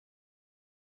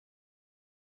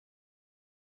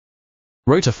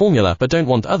Wrote a formula but don't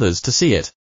want others to see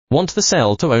it. Want the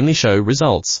cell to only show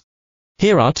results.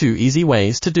 Here are 2 easy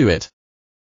ways to do it.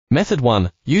 Method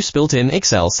 1. Use built-in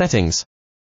Excel settings.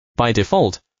 By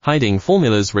default, hiding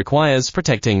formulas requires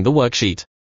protecting the worksheet.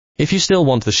 If you still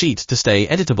want the sheet to stay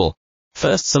editable,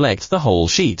 first select the whole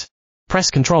sheet.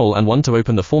 Press Ctrl and 1 to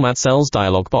open the Format Cells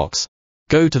dialog box.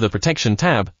 Go to the Protection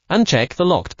tab, and check the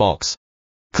locked box.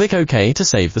 Click OK to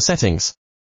save the settings.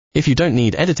 If you don't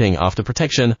need editing after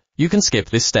protection, you can skip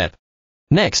this step.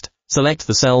 Next, select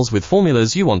the cells with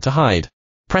formulas you want to hide.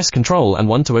 Press Ctrl and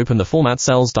 1 to open the Format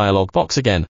Cells dialog box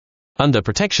again. Under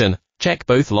Protection, check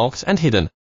both Locked and Hidden.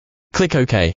 Click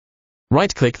OK.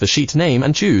 Right-click the sheet name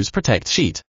and choose Protect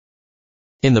Sheet.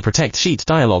 In the Protect Sheet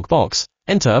dialog box,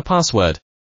 enter a password.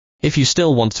 If you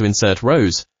still want to insert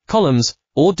rows, columns,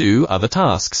 or do other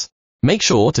tasks, make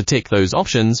sure to tick those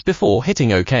options before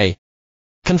hitting OK.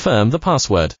 Confirm the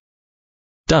password.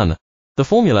 Done. The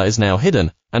formula is now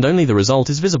hidden, and only the result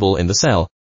is visible in the cell.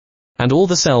 And all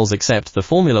the cells except the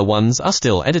formula ones are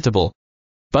still editable.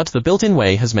 But the built-in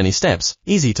way has many steps,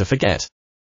 easy to forget.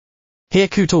 Here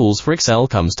Kutools for Excel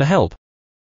comes to help.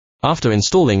 After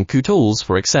installing Kutools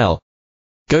for Excel,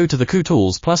 go to the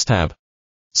Kutools Plus tab.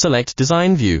 Select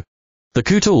Design View. The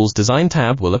Kutools Design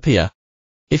tab will appear.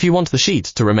 If you want the sheet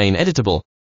to remain editable,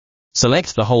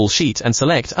 select the whole sheet and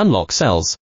select Unlock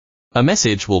Cells. A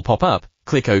message will pop up,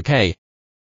 click OK.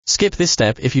 Skip this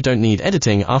step if you don't need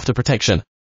editing after protection.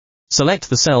 Select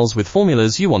the cells with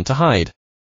formulas you want to hide,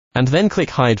 and then click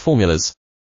Hide Formulas.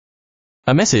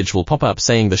 A message will pop up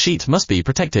saying the sheet must be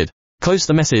protected. Close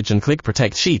the message and click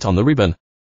Protect Sheet on the ribbon.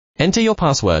 Enter your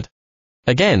password.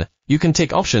 Again, you can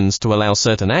tick options to allow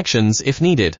certain actions if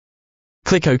needed.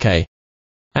 Click OK.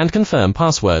 And confirm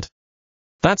password.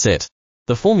 That's it.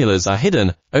 The formulas are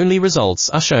hidden, only results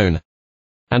are shown.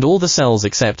 And all the cells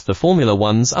except the formula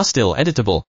ones are still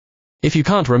editable. If you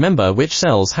can't remember which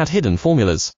cells had hidden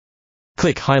formulas,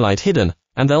 click Highlight Hidden,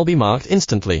 and they'll be marked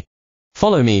instantly.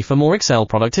 Follow me for more Excel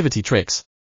productivity tricks.